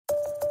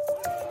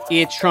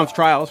It's Trump's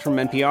Trials from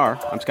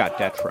NPR. I'm Scott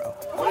Detrow.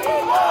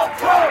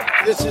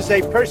 This is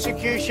a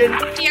persecution.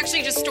 He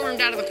actually just stormed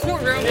out of the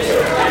courtroom.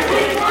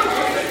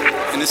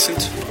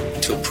 Innocent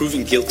until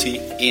proven guilty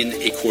in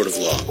a court of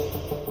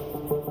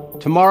law.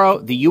 Tomorrow,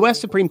 the U.S.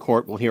 Supreme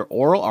Court will hear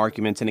oral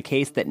arguments in a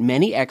case that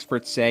many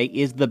experts say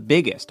is the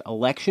biggest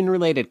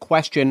election-related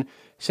question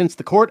since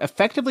the court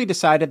effectively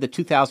decided the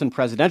 2000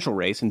 presidential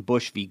race in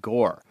Bush v.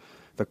 Gore.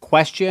 The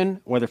question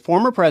whether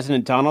former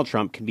President Donald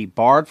Trump can be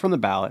barred from the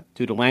ballot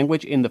due to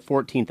language in the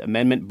 14th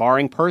Amendment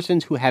barring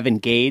persons who have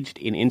engaged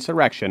in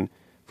insurrection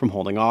from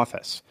holding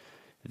office.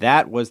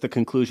 That was the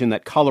conclusion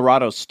that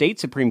Colorado's state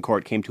Supreme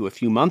Court came to a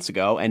few months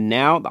ago, and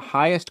now the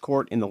highest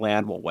court in the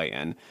land will weigh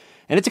in.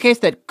 And it's a case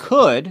that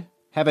could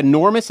have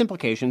enormous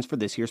implications for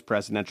this year's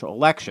presidential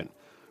election.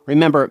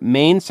 Remember,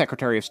 Maine's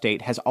Secretary of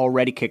State has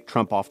already kicked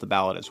Trump off the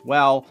ballot as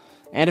well,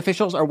 and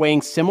officials are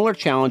weighing similar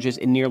challenges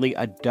in nearly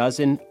a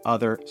dozen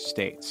other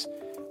states.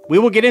 We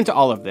will get into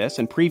all of this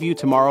and preview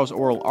tomorrow's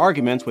oral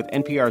arguments with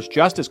NPR's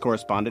justice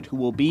correspondent who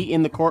will be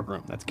in the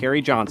courtroom. That's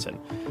Carrie Johnson.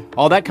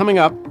 All that coming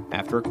up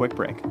after a quick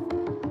break.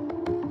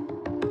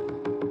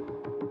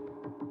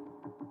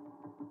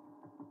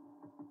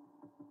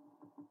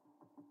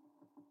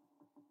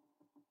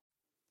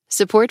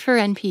 Support for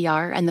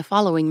NPR and the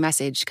following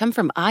message come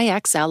from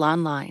IXL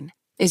Online.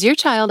 Is your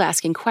child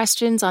asking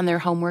questions on their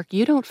homework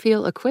you don't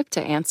feel equipped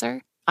to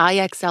answer?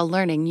 IXL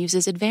Learning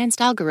uses advanced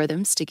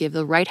algorithms to give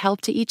the right help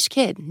to each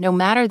kid, no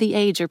matter the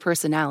age or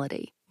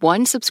personality.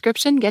 One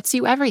subscription gets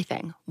you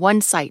everything.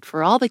 One site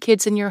for all the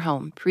kids in your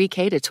home,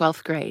 pre-K to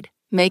 12th grade.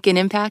 Make an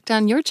impact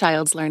on your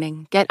child's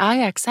learning. Get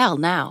IXL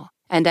now.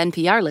 And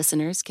NPR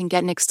listeners can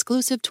get an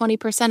exclusive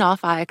 20%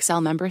 off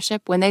IXL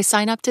membership when they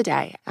sign up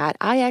today at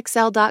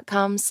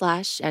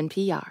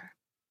IXL.com/NPR.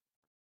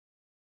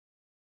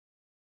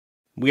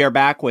 We are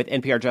back with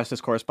NPR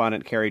justice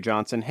correspondent Carrie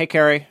Johnson. Hey,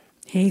 Carrie.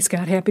 Hey,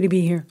 Scott. Happy to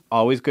be here.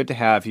 Always good to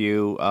have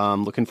you.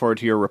 Looking forward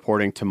to your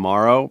reporting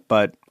tomorrow.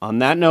 But on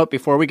that note,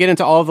 before we get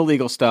into all of the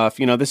legal stuff,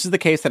 this is the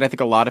case that I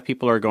think a lot of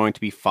people are going to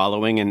be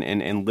following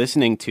and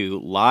listening to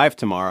live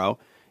tomorrow.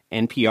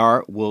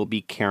 NPR will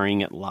be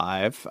carrying it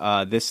live.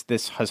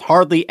 This has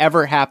hardly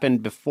ever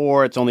happened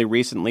before. It's only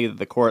recently that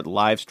the court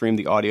live streamed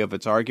the audio of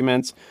its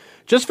arguments.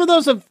 Just for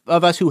those of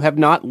us who have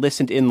not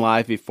listened in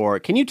live before,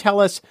 can you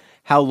tell us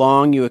how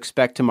long you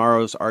expect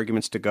tomorrow's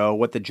arguments to go,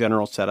 what the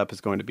general setup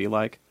is going to be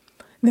like?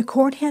 The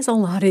court has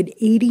allotted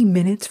 80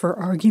 minutes for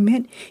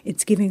argument.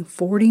 It's giving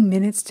 40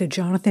 minutes to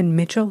Jonathan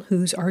Mitchell,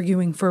 who's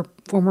arguing for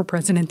former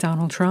President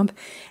Donald Trump.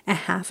 A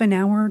half an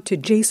hour to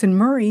Jason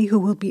Murray, who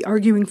will be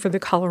arguing for the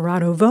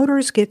Colorado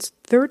voters, gets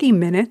 30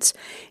 minutes.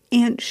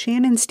 And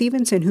Shannon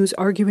Stevenson, who's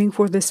arguing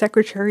for the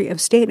Secretary of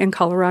State in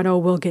Colorado,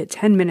 will get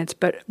 10 minutes.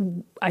 But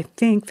I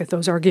think that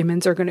those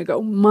arguments are going to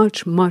go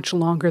much, much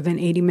longer than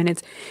 80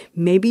 minutes.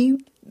 Maybe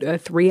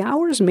 3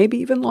 hours, maybe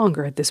even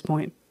longer at this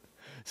point.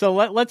 So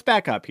let's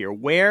back up here.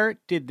 Where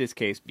did this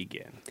case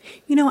begin?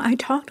 I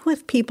talked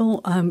with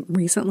people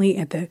recently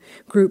at the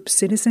group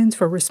Citizens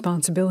for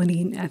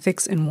Responsibility and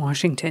Ethics in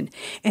Washington,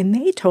 and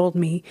they told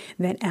me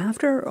that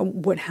after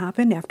what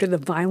happened, after the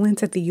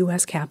violence at the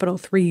U.S. Capitol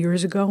 3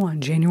 years ago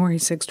on January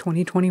 6,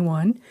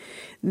 2021,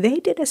 they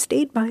did a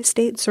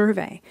state-by-state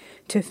survey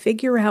to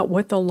figure out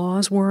what the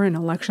laws were and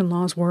election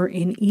laws were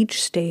in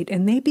each state,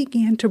 and they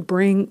began to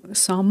bring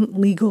some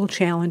legal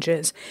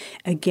challenges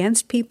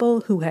against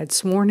people who had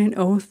sworn an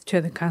oath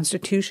to the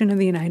Constitution of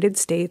the United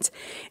States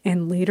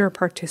and later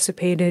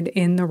participated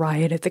in the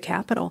riot at the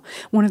Capitol.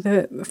 One of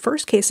the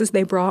first cases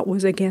they brought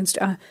was against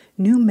a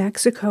New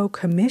Mexico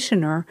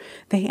commissioner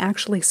they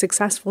actually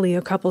successfully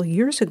a couple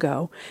years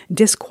ago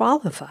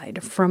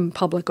disqualified from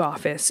public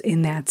office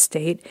in that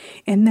state.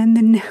 And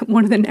then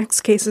one of the next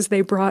cases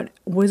they brought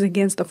was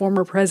against the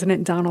former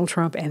President Donald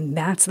Trump, and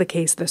that's the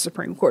case the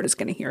Supreme Court is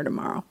going to hear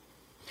tomorrow.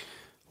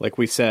 Like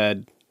we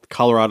said,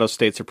 Colorado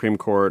State Supreme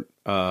Court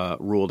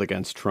ruled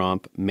against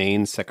Trump.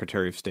 Maine's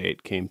Secretary of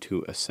State came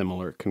to a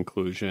similar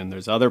conclusion.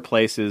 There's other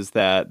places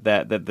that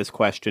this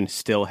question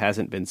still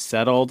hasn't been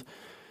settled.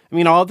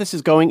 All of this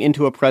is going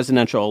into a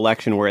presidential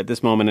election where at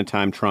this moment in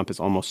time, Trump is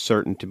almost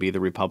certain to be the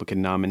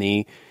Republican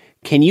nominee.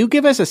 Can you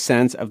give us a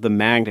sense of the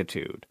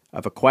magnitude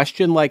of a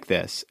question like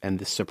this and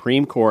the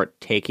Supreme Court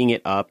taking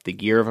it up the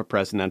year of a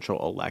presidential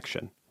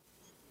election?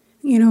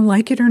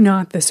 Like it or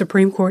not, the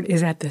Supreme Court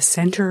is at the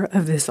center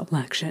of this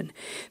election.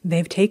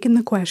 They've taken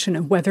the question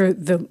of whether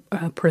the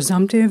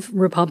presumptive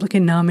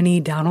Republican nominee,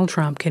 Donald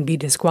Trump, can be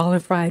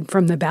disqualified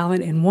from the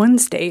ballot in one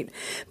state,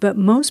 but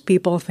most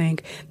people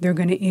think they're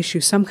going to issue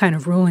some kind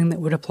of ruling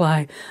that would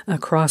apply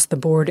across the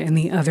board in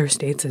the other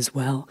states as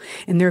well.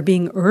 And they're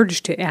being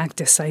urged to act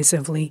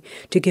decisively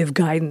to give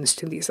guidance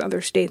to these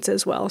other states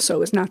as well,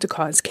 so as not to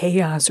cause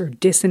chaos or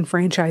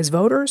disenfranchise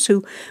voters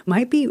who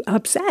might be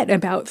upset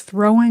about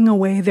throwing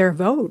away their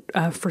their vote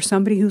for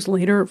somebody who's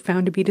later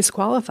found to be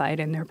disqualified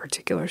in their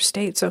particular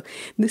state. So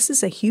this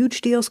is a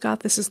huge deal,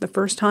 Scott. This is the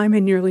first time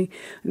in nearly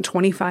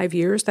 25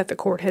 years that the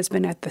court has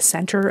been at the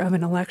center of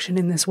an election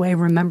in this way.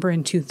 Remember,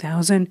 in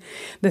 2000,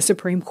 the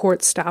Supreme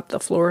Court stopped the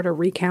Florida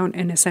recount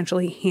and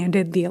essentially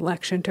handed the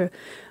election to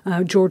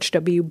George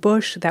W.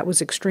 Bush. That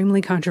was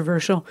extremely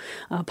controversial.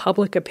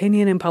 Public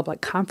opinion and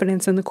public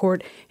confidence in the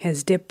court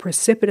has dipped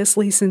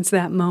precipitously since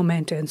that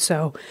moment. And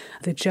so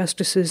the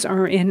justices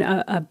are in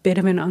a bit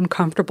of an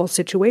uncomfortable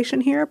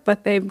situation here,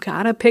 but they've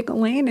got to pick a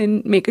lane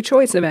and make a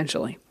choice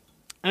eventually.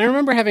 And I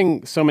remember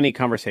having so many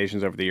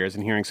conversations over the years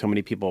and hearing so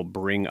many people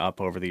bring up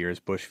over the years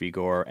Bush v.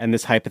 Gore and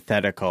this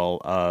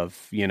hypothetical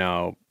of,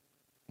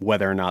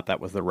 whether or not that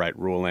was the right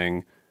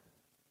ruling.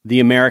 The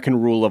American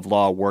rule of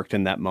law worked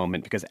in that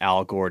moment because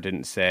Al Gore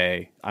didn't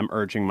say, I'm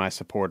urging my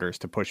supporters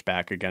to push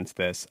back against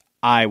this.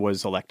 I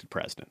was elected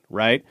president,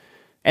 right?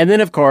 And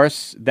then, of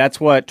course, that's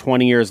what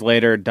 20 years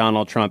later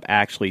Donald Trump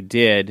actually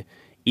did,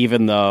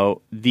 even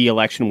though the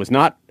election was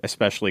not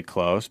especially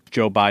close.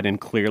 Joe Biden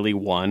clearly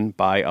won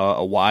by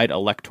a wide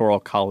electoral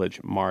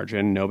college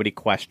margin. Nobody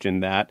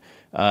questioned that.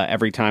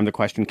 Every time the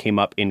question came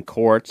up in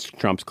courts,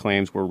 Trump's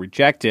claims were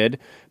rejected,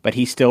 but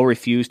he still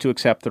refused to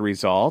accept the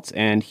results,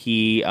 and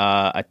he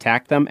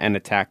attacked them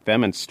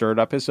and stirred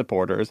up his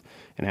supporters.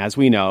 And as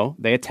we know,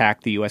 they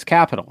attacked the U.S.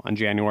 Capitol on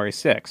January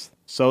 6th.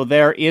 So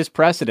there is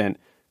precedent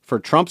for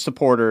Trump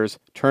supporters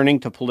turning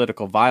to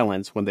political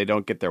violence when they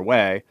don't get their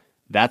way.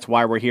 That's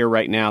why we're here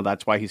right now.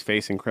 That's why he's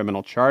facing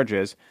criminal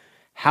charges.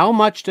 How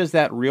much does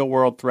that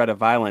real-world threat of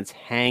violence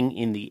hang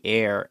in the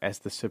air as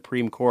the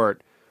Supreme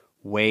Court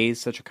weighs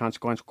such a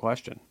consequential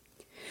question?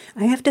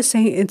 I have to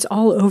say it's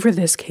all over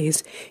this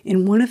case.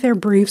 In one of their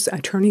briefs,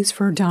 attorneys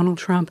for Donald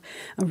Trump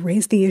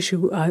raised the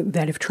issue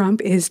that if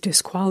Trump is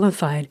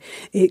disqualified,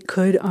 it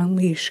could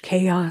unleash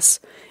chaos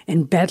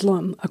and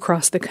bedlam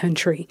across the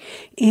country.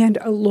 And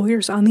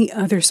lawyers on the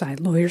other side,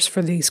 lawyers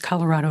for these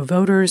Colorado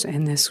voters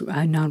and this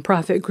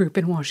nonprofit group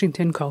in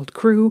Washington called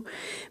CREW,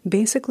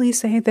 basically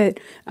say that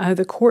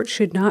the court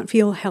should not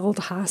feel held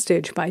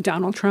hostage by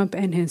Donald Trump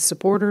and his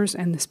supporters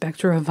and the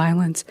specter of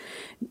violence.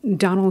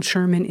 Donald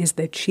Sherman is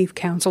the chief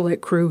counsel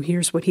at CREW.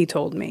 Here's what he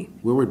told me.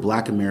 Where would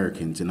Black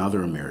Americans and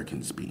other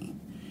Americans be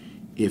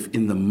if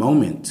in the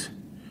moment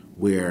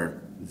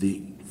where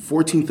the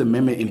 14th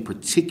Amendment in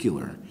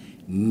particular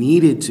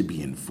needed to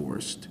be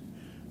enforced,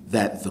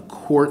 that the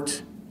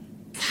court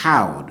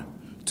cowed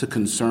to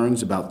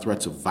concerns about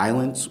threats of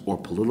violence or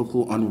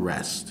political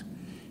unrest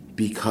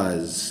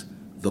because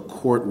the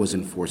court was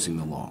enforcing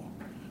the law?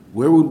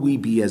 Where would we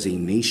be as a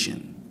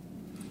nation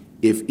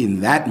if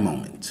in that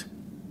moment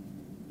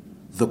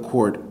the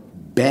court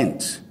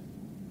bent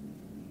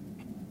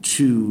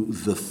to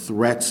the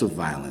threats of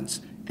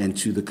violence and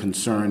to the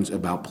concerns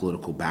about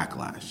political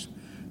backlash?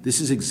 This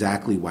is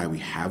exactly why we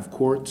have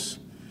courts.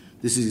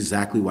 This is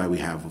exactly why we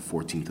have a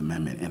 14th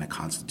Amendment and a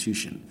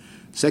Constitution.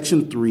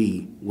 Section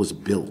 3 was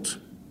built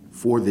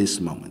for this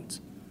moment.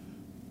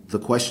 The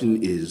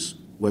question is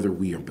whether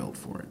we are built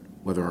for it,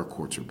 whether our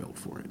courts are built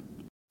for it.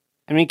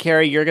 I mean,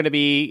 Carrie, you're going to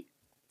be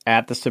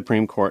at the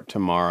Supreme Court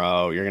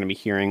tomorrow. You're going to be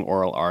hearing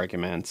oral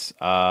arguments.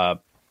 A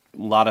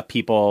lot of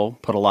people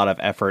put a lot of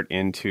effort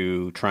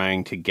into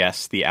trying to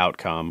guess the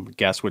outcome,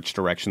 guess which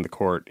direction the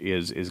court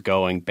is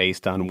going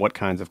based on what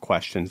kinds of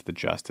questions the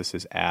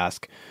justices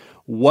ask.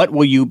 What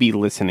will you be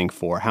listening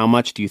for? How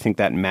much do you think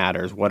that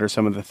matters? What are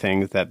some of the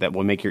things that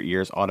will make your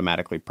ears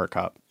automatically perk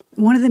up?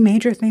 One of the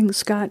major things,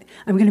 Scott,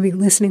 I'm going to be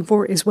listening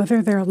for is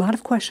whether there are a lot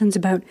of questions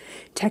about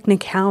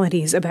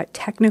technicalities, about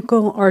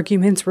technical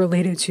arguments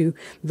related to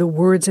the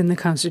words in the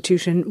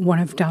Constitution. One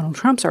of Donald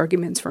Trump's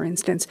arguments, for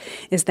instance,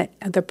 is that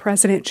the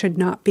president should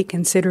not be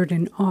considered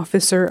an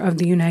officer of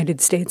the United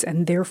States,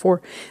 and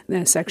therefore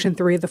Section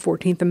 3 of the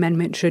 14th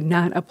Amendment should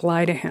not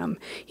apply to him.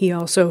 He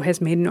also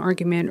has made an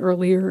argument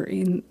earlier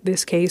in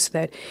this case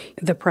that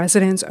the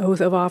president's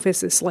oath of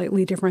office is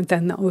slightly different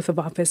than the oath of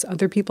office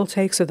other people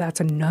take, so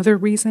that's another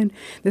reason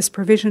this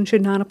provision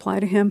should not apply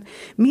to him.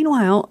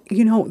 Meanwhile,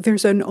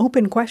 there's an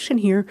open question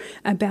here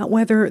about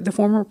whether the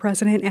former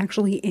president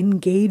actually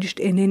engaged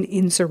in an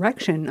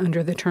insurrection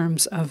under the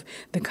terms of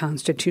the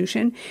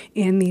Constitution.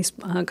 And these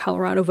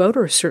Colorado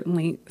voters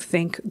certainly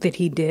think that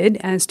he did,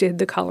 as did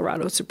the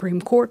Colorado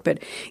Supreme Court.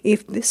 But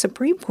if the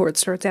Supreme Court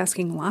starts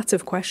asking lots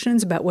of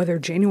questions about whether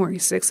January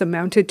 6th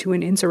amounted to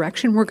an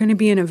insurrection, we're going to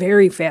be in a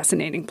very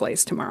fascinating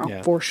place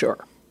tomorrow, for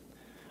sure.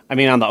 I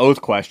mean, on the oath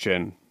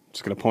question,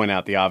 just going to point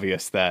out the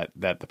obvious that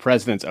the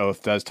president's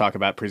oath does talk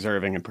about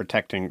preserving and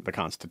protecting the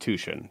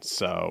Constitution.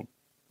 So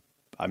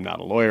I'm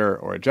not a lawyer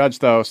or a judge,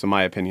 though, so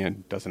my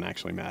opinion doesn't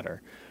actually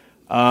matter.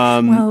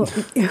 Well,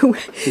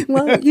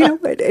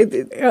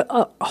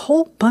 a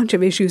whole bunch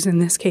of issues in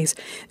this case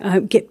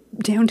get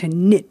down to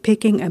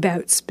nitpicking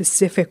about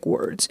specific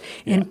words.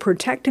 And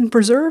protect and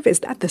preserve, is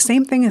that the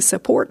same thing as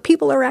support?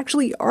 People are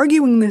actually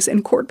arguing this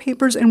in court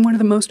papers in one of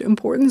the most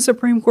important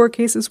Supreme Court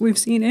cases we've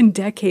seen in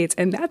decades.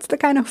 And that's the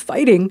kind of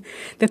fighting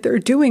that they're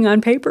doing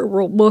on paper.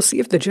 We'll see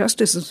if the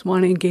justices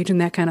want to engage in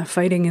that kind of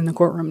fighting in the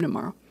courtroom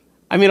tomorrow.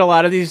 I mean, a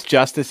lot of these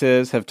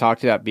justices have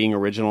talked about being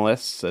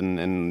originalists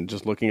and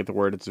just looking at the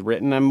word it's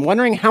written. I'm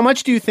wondering, how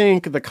much do you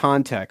think the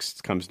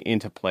context comes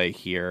into play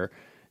here?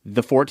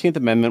 The 14th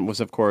Amendment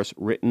was, of course,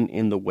 written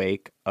in the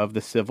wake of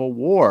the Civil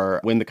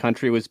War, when the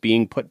country was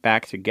being put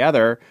back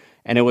together,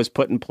 and it was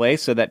put in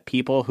place so that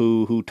people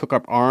who took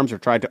up arms or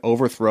tried to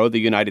overthrow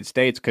the United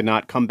States could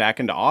not come back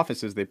into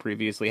offices they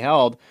previously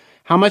held.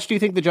 How much do you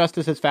think the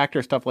justices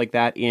factor stuff like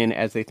that in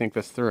as they think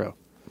this through?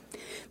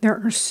 There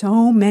are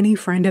so many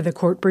friend of the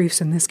court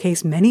briefs in this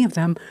case. Many of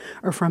them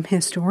are from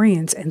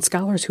historians and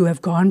scholars who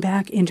have gone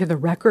back into the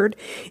record,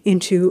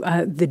 into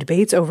the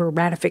debates over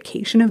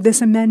ratification of this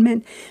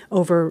amendment,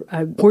 over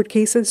court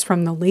cases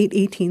from the late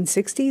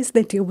 1860s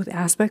that deal with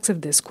aspects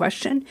of this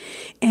question.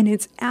 And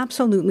it's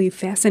absolutely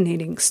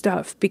fascinating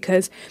stuff,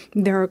 because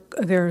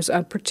there's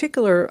a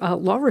particular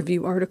law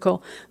review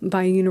article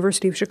by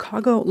University of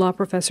Chicago law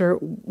professor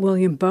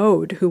William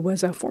Bode, who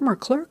was a former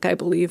clerk, I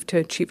believe,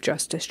 to Chief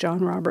Justice John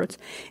Roberts,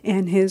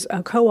 and his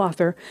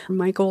co-author,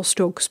 Michael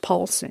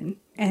Stokes-Paulson.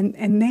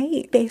 And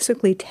they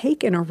basically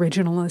take an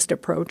originalist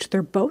approach.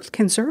 They're both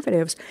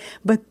conservatives,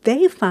 but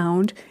they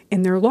found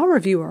in their law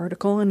review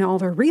article and all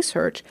their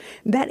research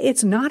that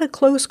it's not a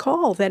close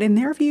call, that in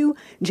their view,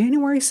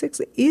 January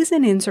 6th is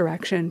an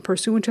insurrection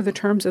pursuant to the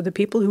terms of the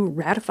people who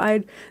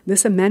ratified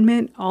this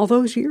amendment all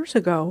those years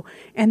ago,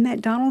 and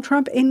that Donald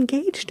Trump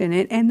engaged in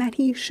it, and that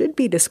he should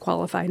be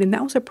disqualified. And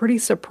that was a pretty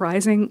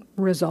surprising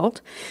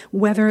result.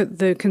 Whether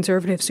the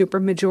conservative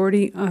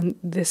supermajority on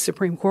this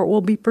Supreme Court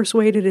will be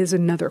persuaded is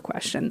another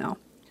question, though.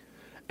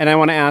 And I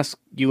want to ask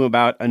you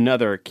about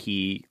another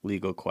key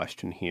legal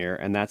question here,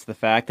 and that's the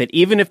fact that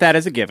even if that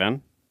is a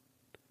given,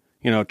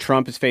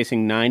 Trump is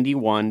facing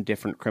 91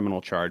 different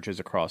criminal charges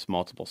across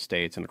multiple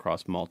states and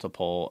across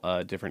multiple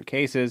different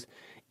cases.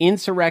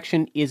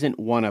 Insurrection isn't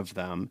one of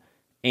them.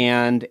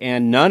 And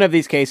none of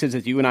these cases,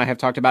 as you and I have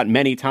talked about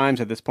many times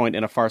at this point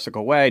in a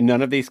farcical way,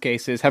 none of these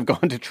cases have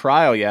gone to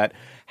trial yet.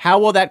 How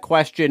will that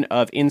question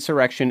of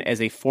insurrection as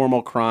a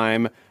formal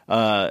crime,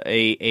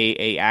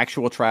 a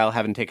actual trial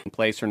having taken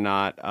place or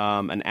not,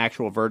 an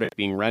actual verdict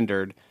being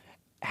rendered,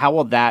 how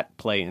will that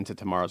play into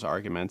tomorrow's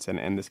arguments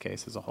and this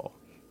case as a whole?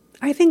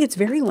 I think it's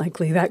very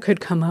likely that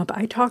could come up.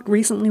 I talked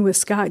recently with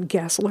Scott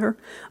Gessler,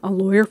 a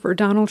lawyer for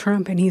Donald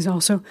Trump, and he's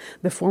also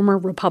the former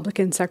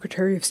Republican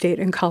Secretary of State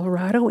in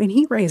Colorado, and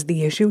he raised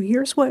the issue.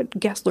 Here's what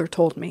Gessler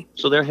told me.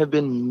 So there have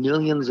been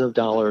millions of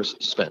dollars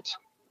spent,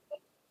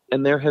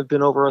 and there have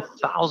been over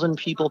 1,000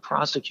 people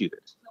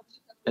prosecuted,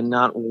 and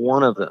not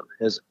one of them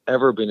has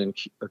ever been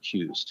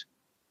accused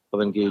of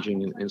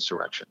engaging in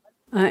insurrection.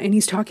 And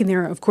he's talking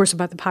there, of course,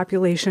 about the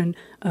population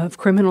of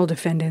criminal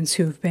defendants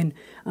who've been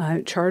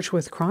charged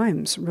with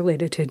crimes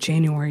related to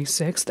January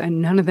 6th,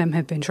 and none of them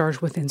have been charged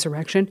with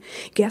insurrection.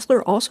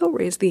 Gessler also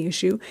raised the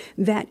issue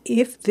that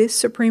if this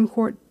Supreme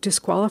Court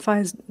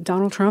disqualifies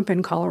Donald Trump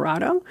in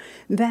Colorado,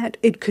 that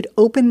it could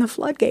open the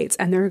floodgates,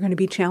 and there are going to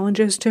be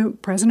challenges to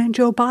President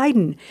Joe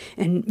Biden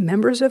and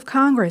members of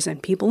Congress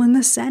and people in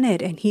the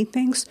Senate. And he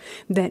thinks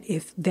that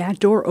if that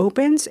door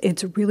opens,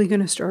 it's really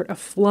going to start a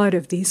flood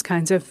of these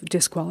kinds of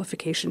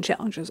disqualifications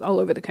challenges all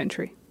over the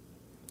country.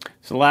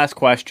 So last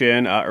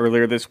question.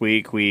 Earlier this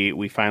week,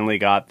 we finally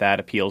got that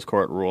appeals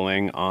court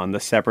ruling on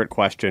the separate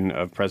question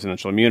of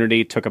presidential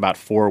immunity. It took about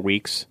 4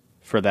 weeks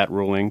for that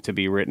ruling to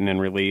be written and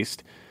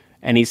released.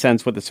 Any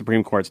sense what the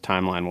Supreme Court's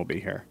timeline will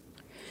be here?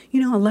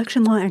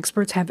 Election law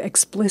experts have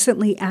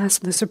explicitly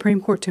asked the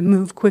Supreme Court to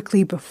move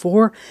quickly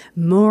before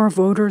more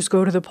voters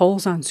go to the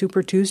polls on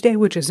Super Tuesday,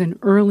 which is in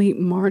early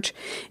March.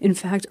 In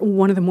fact,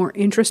 one of the more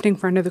interesting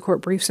friend of the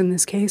court briefs in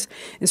this case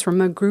is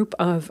from a group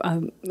of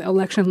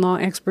election law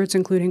experts,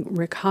 including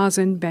Rick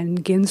Hasen, Ben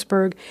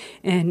Ginsburg,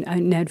 and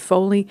Ned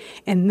Foley.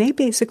 And they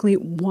basically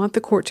want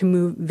the court to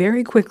move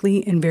very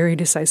quickly and very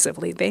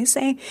decisively. They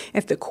say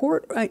if the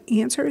court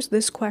answers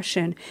this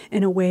question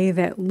in a way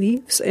that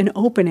leaves an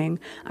opening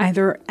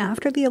either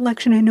after the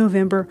election in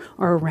November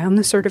or around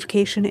the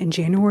certification in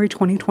January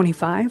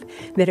 2025,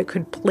 that it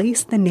could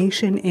place the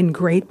nation in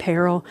great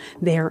peril.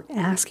 They are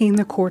asking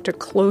the court to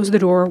close the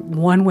door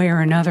one way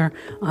or another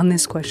on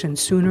this question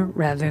sooner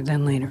rather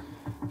than later.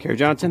 Carrie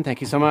Johnson,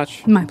 thank you so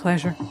much. My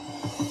pleasure.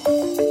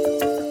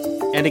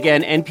 And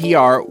again,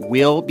 NPR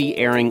will be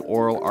airing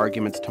oral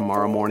arguments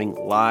tomorrow morning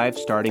live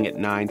starting at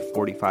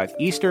 9:45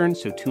 Eastern,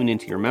 so tune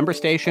into your member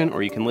station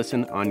or you can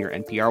listen on your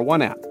NPR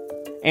One app.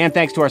 And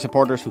thanks to our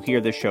supporters who hear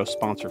this show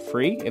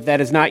sponsor-free. If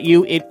that is not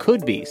you, it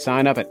could be.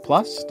 Sign up at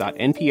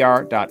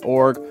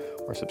plus.npr.org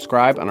or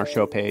subscribe on our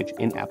show page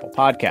in Apple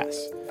Podcasts.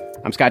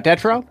 I'm Scott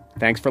Detrow.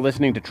 Thanks for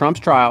listening to Trump's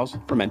Trials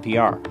from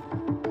NPR.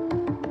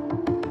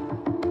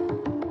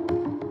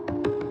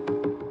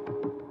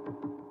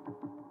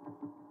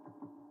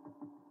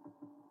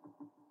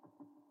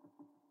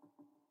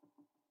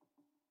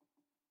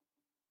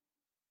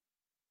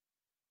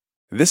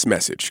 This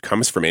message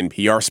comes from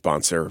NPR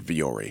sponsor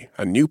Vuori,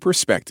 a new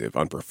perspective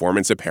on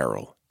performance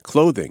apparel.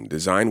 Clothing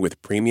designed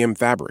with premium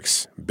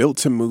fabrics, built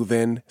to move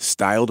in,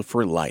 styled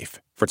for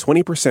life. For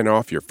 20%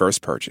 off your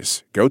first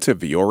purchase, go to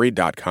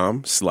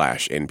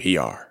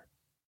vuori.com/NPR.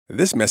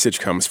 This message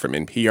comes from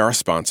NPR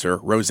sponsor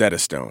Rosetta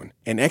Stone,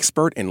 an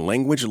expert in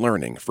language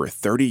learning for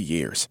 30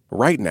 years.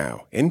 Right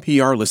now,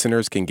 NPR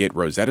listeners can get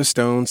Rosetta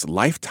Stone's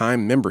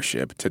lifetime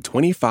membership to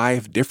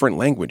 25 different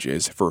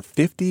languages for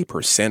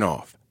 50%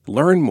 off.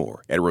 Learn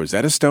more at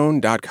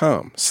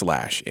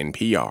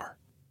rosettastone.com/NPR.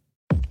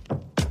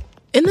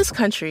 In this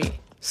country,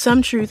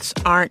 some truths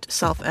aren't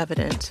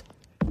self-evident.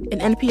 In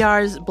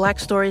NPR's Black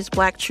Stories,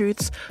 Black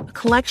Truths, a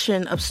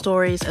collection of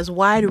stories as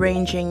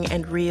wide-ranging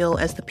and real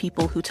as the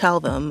people who tell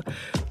them,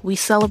 we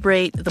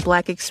celebrate the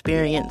Black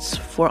experience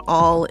for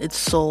all its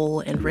soul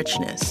and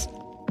richness.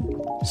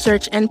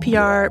 Search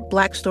NPR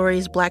Black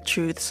Stories, Black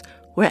Truths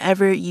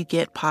wherever you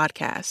get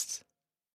podcasts.